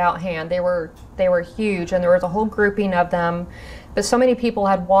spread out hand. They were huge, and there was a whole grouping of them. But so many people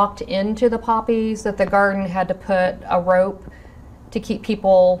had walked into the poppies that the garden had to put a rope to keep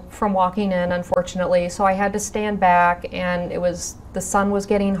people from walking in, unfortunately. So I had to stand back, and the sun was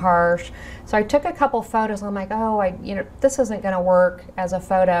getting harsh. So I took a couple photos, and I'm like, this isn't gonna work as a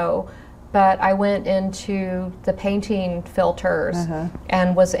photo. But I went into the painting filters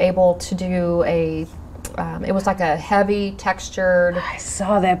and was able to do it was like a heavy textured. I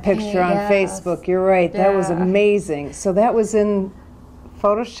saw that picture on Yes. Facebook. You're right. That was Yeah. amazing. So that was in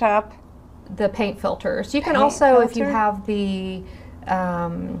Photoshop. The paint filters. You can Paint also, if you filter? have the,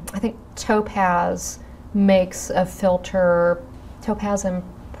 I think Topaz makes a filter, Topaz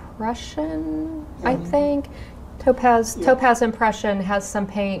Impression, I think. Topaz Impression has some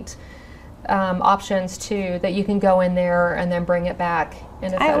paint options too that you can go in there and then bring it back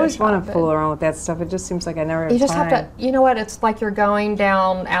into Photoshop. I always want to But fool around with that stuff. It just seems like I never have you just time. have to, you know what, it's like you're going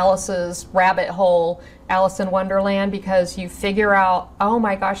down Alice's rabbit hole, Alice in Wonderland, because you figure out, oh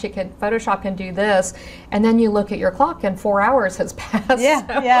my gosh, Photoshop can do this, and then you look at your clock and 4 hours has passed. Yeah,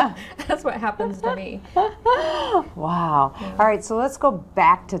 So yeah. That's what happens to me. Wow. All right, so let's go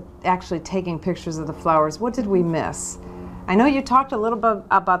back to actually taking pictures of the flowers. What did we miss? I know you talked a little bit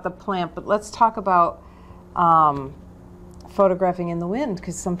about the plant, but let's talk about photographing in the wind,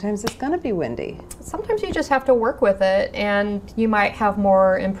 because sometimes it's going to be windy. Sometimes you just have to work with it, and you might have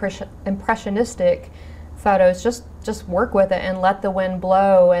more impressionistic photos. Just work with it and let the wind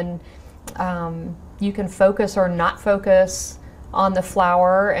blow, and you can focus or not focus on the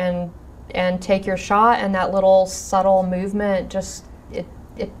flower and take your shot, and that little subtle movement just it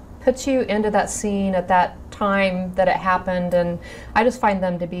puts you into that scene at that time that it happened. And I just find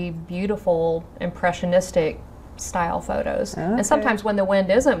them to be beautiful impressionistic style photos. Okay. And sometimes when the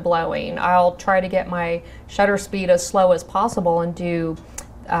wind isn't blowing, I'll try to get my shutter speed as slow as possible and do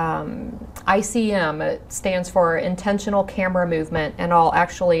ICM. It stands for intentional camera movement, and I'll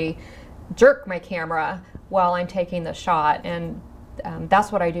actually jerk my camera while I'm taking the shot, and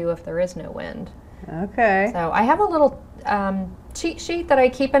that's what I do if there is no wind. Okay. So I have a little cheat sheet that I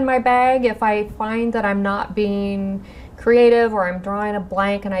keep in my bag if I find that I'm not being creative or I'm drawing a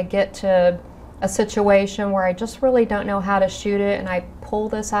blank and I get to a situation where I just really don't know how to shoot it, and I pull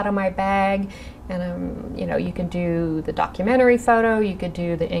this out of my bag, and you can do the documentary photo, you could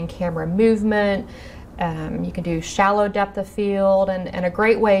do the in-camera movement, you can do shallow depth of field, and a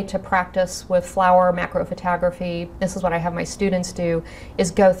great way to practice with flower macro photography, this is what I have my students do, is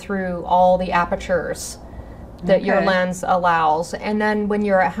go through all the apertures that your Okay. lens allows. And then when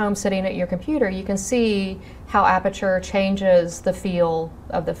you're at home sitting at your computer, you can see how aperture changes the feel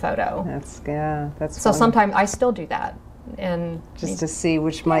of the photo. That's So fun. sometimes I still do that. And Just to see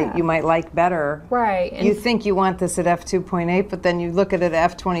which Yeah. you might like better. right. And You think you want this at f2.8, but then you look at it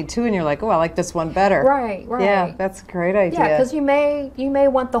at f22 and you're like, oh, I like this one better. right. Yeah, that's a great idea. Yeah, because you may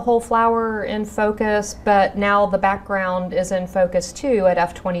want the whole flower in focus, but now the background is in focus too at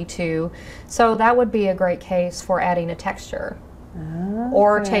f22. So that would be a great case for adding a texture,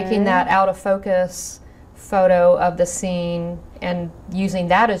 or taking that out of focus photo of the scene and using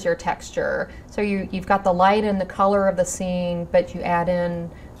that as your texture. So you've got the light and the color of the scene, but you add in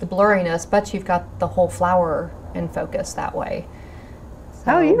the blurriness, but you've got the whole flower in focus that way.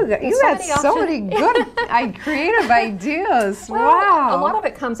 Oh, you got many so options. many good creative ideas. Well, Wow. a lot of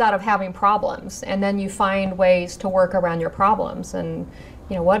it comes out of having problems, and then you find ways to work around your problems. And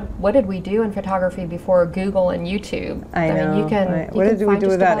you know, what did we do in photography before Google and YouTube? I know. mean, you can. right. You What can did we find do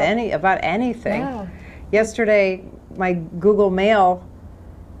just about about- anything? Yeah. Yesterday, my Google Mail,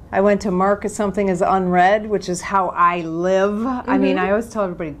 I went to mark something as unread, which is how I live. I mean, I always tell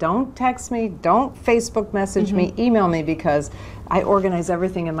everybody, don't text me, don't Facebook message me, email me, because I organize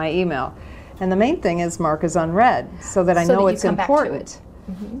everything in my email. And the main thing is mark as unread, so that I So know that you it's come back to important.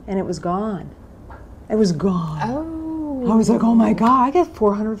 And it was gone. It was gone. Oh. I was like, oh my God, I get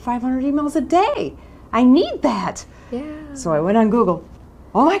 400, 500 emails a day. I need that. Yeah. So I went on Google.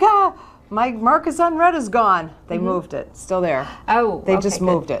 Oh my God, my Marcus Unread is gone. They moved it. Still there. Oh. They okay, just good.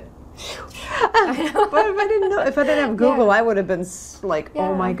 moved it. But if I didn't have Google, I would have been like,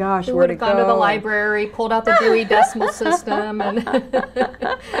 oh my gosh, You where would to have go? gone to the library, pulled out the Dewey Decimal System, and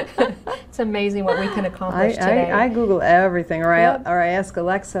it's amazing what we can accomplish today. I Google everything, or Yep. I ask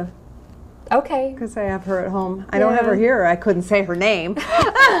Alexa, okay. because I have her at home. I don't have her Yeah. here. I couldn't say her name.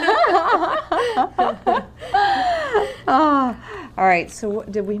 All right, so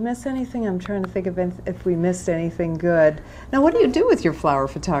did we miss anything? I'm trying to think of if we missed anything good. Now, what do you do with your flower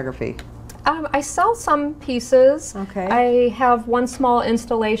photography? I sell some pieces. Okay. I have one small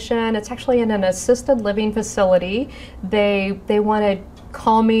installation. It's actually in an assisted living facility. They wanted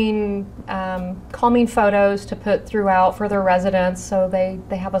calming photos to put throughout for their residents. So they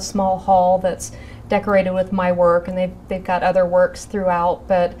have a small hall that's decorated with my work, and they've got other works throughout.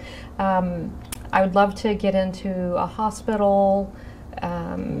 But I would love to get into a hospital,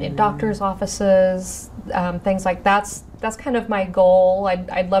 in doctors' offices, things like that's kind of my goal.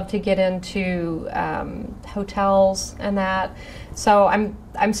 I'd love to get into hotels and that. So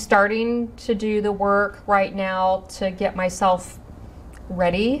I'm starting to do the work right now to get myself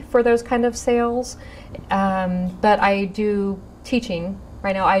ready for those kind of sales. But I do teaching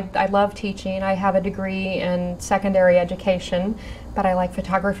right now. I love teaching. I have a degree in secondary education, but I like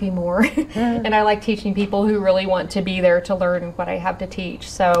photography more. And I like teaching people who really want to be there to learn what I have to teach.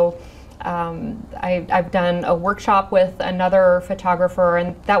 So I've done a workshop with another photographer,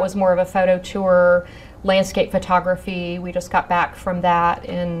 and that was more of a photo tour, landscape photography. We just got back from that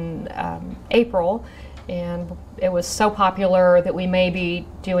in April, and it was so popular that we may be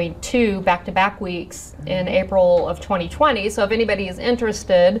doing 2 back-to-back weeks in April of 2020. So if anybody is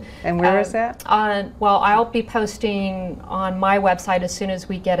interested. And where is that? Well, I'll be posting on my website as soon as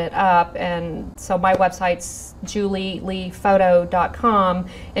we get it up. And so my website's julieleephoto.com,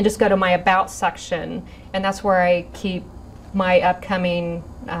 and just go to my About section. And that's where I keep my upcoming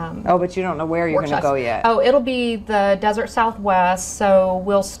Oh, but you don't know where you're going to workshops. go yet. Oh, it'll be the Desert Southwest. So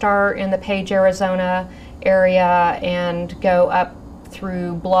we'll start in the Page, Arizona area and go up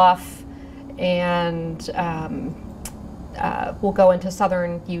through Bluff, and we'll go into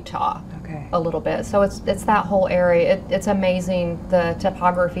southern Utah Okay. a little bit. So it's that whole area. It's amazing, the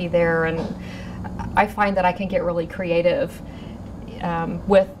topography there, and I find that I can get really creative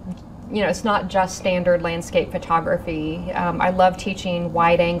with. You know, it's not just standard landscape photography. I love teaching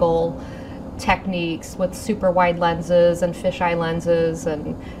wide angle techniques with super wide lenses and fisheye lenses,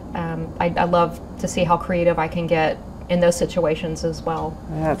 and I love to see how creative I can get in those situations as well.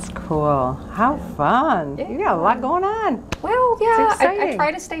 That's cool. How fun. You got a lot going on. Well, yeah, It's I exciting.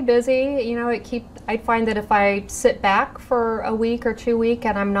 try to stay busy. You know, I find that if I sit back for a week or 2 weeks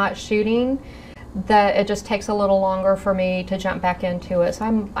and I'm not shooting, that it just takes a little longer for me to jump back into it. So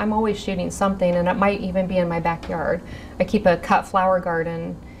I'm always shooting something, and it might even be in my backyard. I keep a cut flower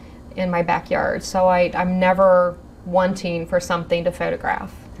garden in my backyard, so I'm never wanting for something to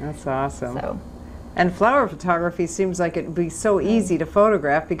photograph. That's awesome. So And flower photography seems like it'd be so easy to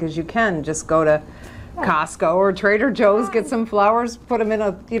photograph, because you can just go to Costco or Trader Joe's, get some flowers, put them in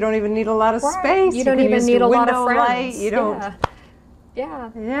you don't even need a lot of space. you don't can even use need the a lot of window light. friends. You don't. Yeah. Yeah.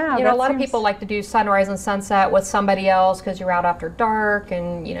 Yeah, You know, that a lot of seems- people like to do sunrise and sunset with somebody else because you're out after dark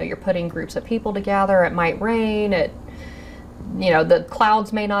and, you know, you're putting groups of people together. It might rain. You know, the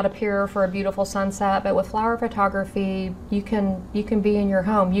clouds may not appear for a beautiful sunset, but with flower photography, you can be in your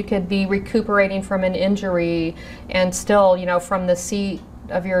home. You could be recuperating from an injury and still, you know, from the seat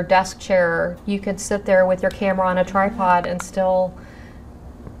of your desk chair, you could sit there with your camera on a tripod and still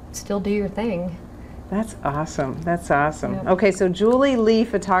do your thing. That's awesome. That's awesome. Yeah. Okay, so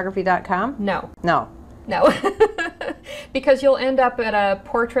JulieLeePhotography.com? No. No. No, because you'll end up at a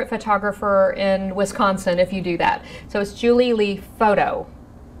portrait photographer in Wisconsin if you do that. So it's Julie Lee Photo.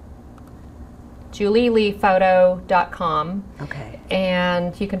 JulieLeePhoto.com. Okay.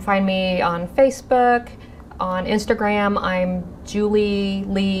 And you can find me on Facebook, on Instagram. I'm Julie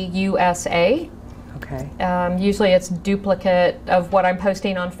Lee USA. Okay. Usually it's duplicate of what I'm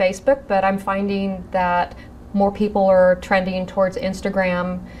posting on Facebook, but I'm finding that more people are trending towards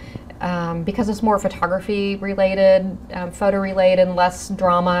Instagram. Because it's more photography related, photo related, and less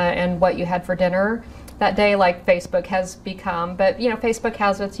drama and what you had for dinner that day, like Facebook has become. But you know, Facebook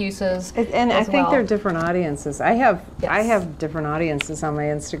has its uses. And I as think well. there are different audiences. I have Yes. different audiences on my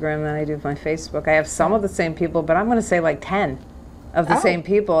Instagram than I do my Facebook. I have some of the same people, but I'm going to say like 10 of the Oh. same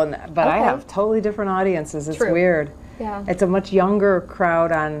people, but I Okay. have totally different audiences. It's True. weird. Yeah. It's a much younger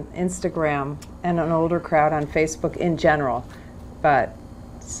crowd on Instagram and an older crowd on Facebook in general. But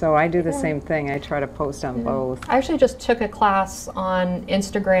so I do the same thing. I try to post on both. I actually just took a class on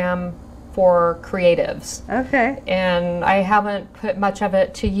Instagram for creatives. Okay. And I haven't put much of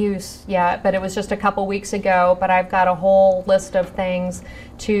it to use yet, but it was just a couple weeks ago. But I've got a whole list of things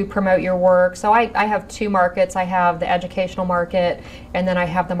to promote your work. So I have two markets. I have the educational market, and then I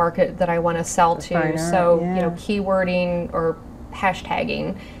have the market that I want to sell to. fine art, So, yeah. you know, keywording or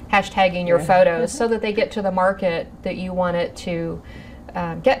hashtagging your photos so that they get to the market that you want it to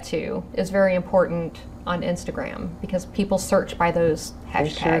get to is very important on Instagram because people search by those I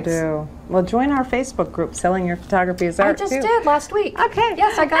hashtags. sure do. Well, join our Facebook group, Selling Your Photography as I Art, just too. did last week. Okay.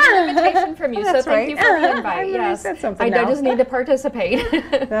 Yes, I got an invitation from you, so That's thank you right. for the I invite. really Yes, said something I now. just need to participate.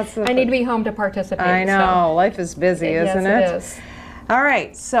 That's the I need to be home to participate. I know. Life is busy, isn't yes, it? it is. All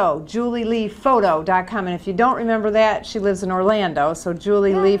right, so JulieLeePhoto.com, and if you don't remember that, she lives in Orlando, so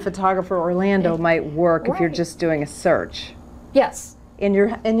Julie Lee Photographer Orlando might work if you're Right. just doing a search. Yes, And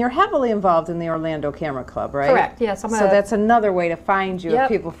you're heavily involved in the Orlando Camera Club, right? correct. Yes, I'm So that's another way to find you if Yep.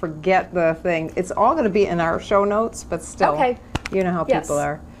 people forget the thing. It's all going to be in our show notes, but still, Okay. you know how Yes. people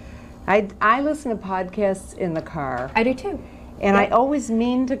are. I listen to podcasts in the car, I do too. and I Yep. always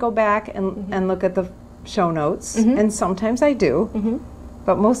mean to go back and look at the show notes, Mm-hmm. and sometimes I do.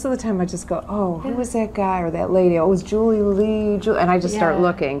 But most of the time I just go, oh, who was that guy or that lady? Oh, it was Julie Lee, and I just start Yeah.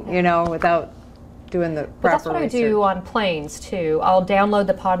 looking, you know, without doing the But that's proper what I research. do on planes too. I'll download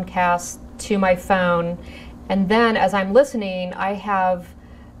the podcast to my phone, and then as I'm listening, I have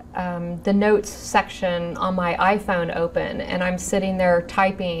the notes section on my iPhone open, and I'm sitting there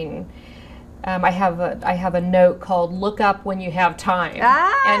typing. I have a note called "Look Up When You Have Time,"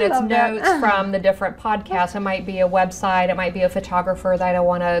 and it's love that. notes from the different podcasts. It might be a website, it might be a photographer that I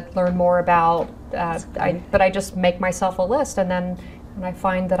want to learn more about. But I just make myself a list, and then when I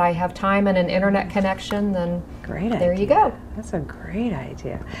find that I have time and an internet connection, then Great there idea. you go. That's a great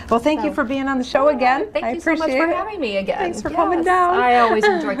idea. Well, thank you So- for being on the show again. Thank I you so much appreciate for it. having me again. Thanks for coming Yes, down. I always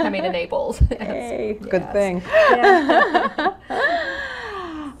enjoy coming to Naples. Hey, good Yes. thing. Yeah.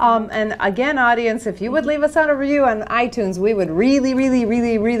 And again, audience, if you would leave us a review on iTunes, we would really, really,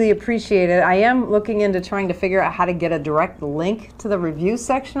 really, really appreciate it. I am looking into trying to figure out how to get a direct link to the review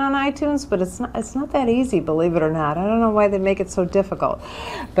section on iTunes, but it's not that easy, believe it or not. I don't know why they make it so difficult,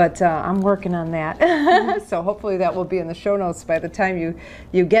 but I'm working on that. So hopefully that will be in the show notes by the time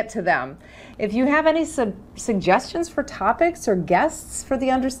you get to them. If you have any suggestions for topics or guests for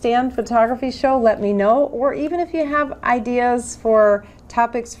the Understand Photography Show, let me know. Or even if you have ideas for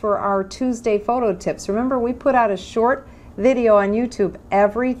topics for our Tuesday photo tips. Remember, we put out a short video on YouTube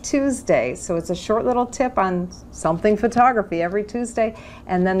every Tuesday. So it's a short little tip on something photography every Tuesday.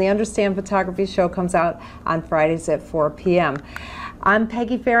 And then the Understand Photography Show comes out on Fridays at 4 p.m. I'm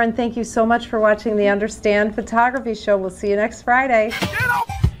Peggy Farron. Thank you so much for watching the Understand Photography Show. We'll see you next Friday. Get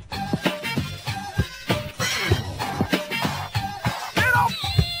up!